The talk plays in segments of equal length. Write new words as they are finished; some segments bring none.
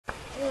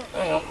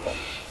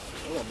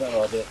better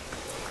idea.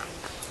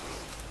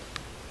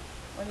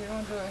 What are you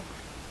going to do?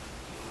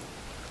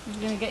 He's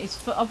going to get his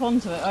foot up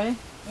onto it, are you?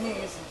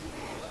 Yes.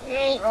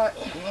 Right.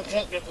 I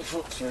can't get my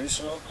foot through,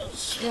 so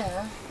let's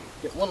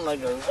get one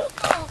leg over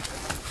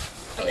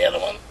and the other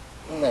one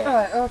there.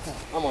 Right, okay.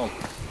 Come on.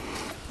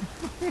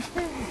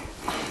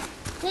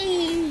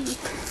 Whee!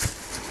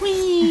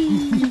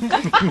 Whee!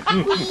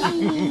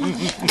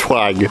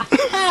 Twang.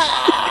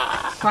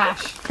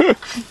 Crash.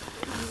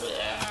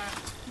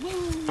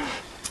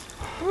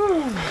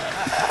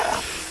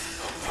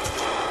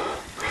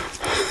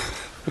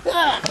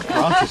 The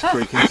branch is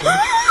creaking too.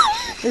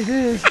 It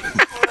is.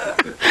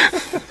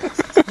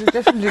 It'll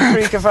definitely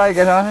creak if I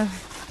get on it.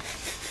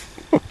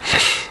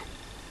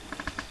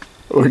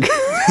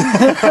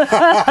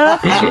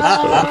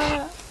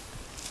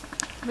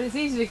 But it's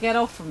easy to get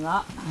off from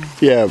that.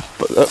 Yeah,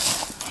 but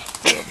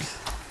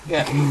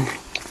Yeah.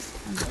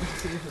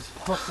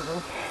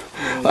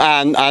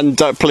 Anne,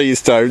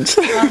 please don't.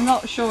 I'm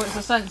not sure it's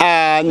a sense.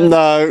 Anne,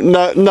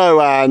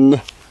 no,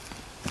 Anne.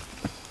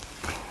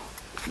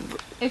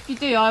 If you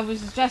do, I would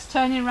suggest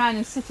turning around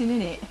and sitting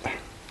in it.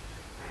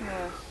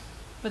 Yeah.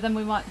 But then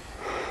we might.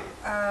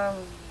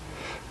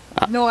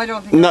 No, I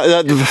don't think.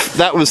 No,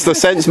 that was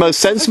the most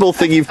sensible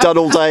thing you've done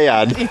all day,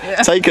 Anne. Yeah.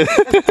 Take it.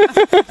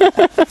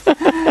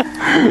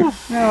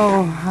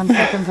 No, on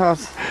second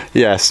thoughts.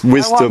 Yes,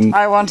 wisdom.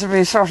 I want to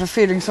be sort of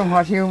feeling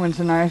somewhat human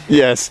tonight.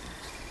 Yes.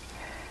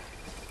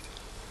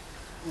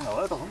 No,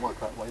 that doesn't work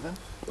that way then.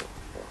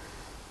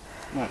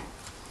 No.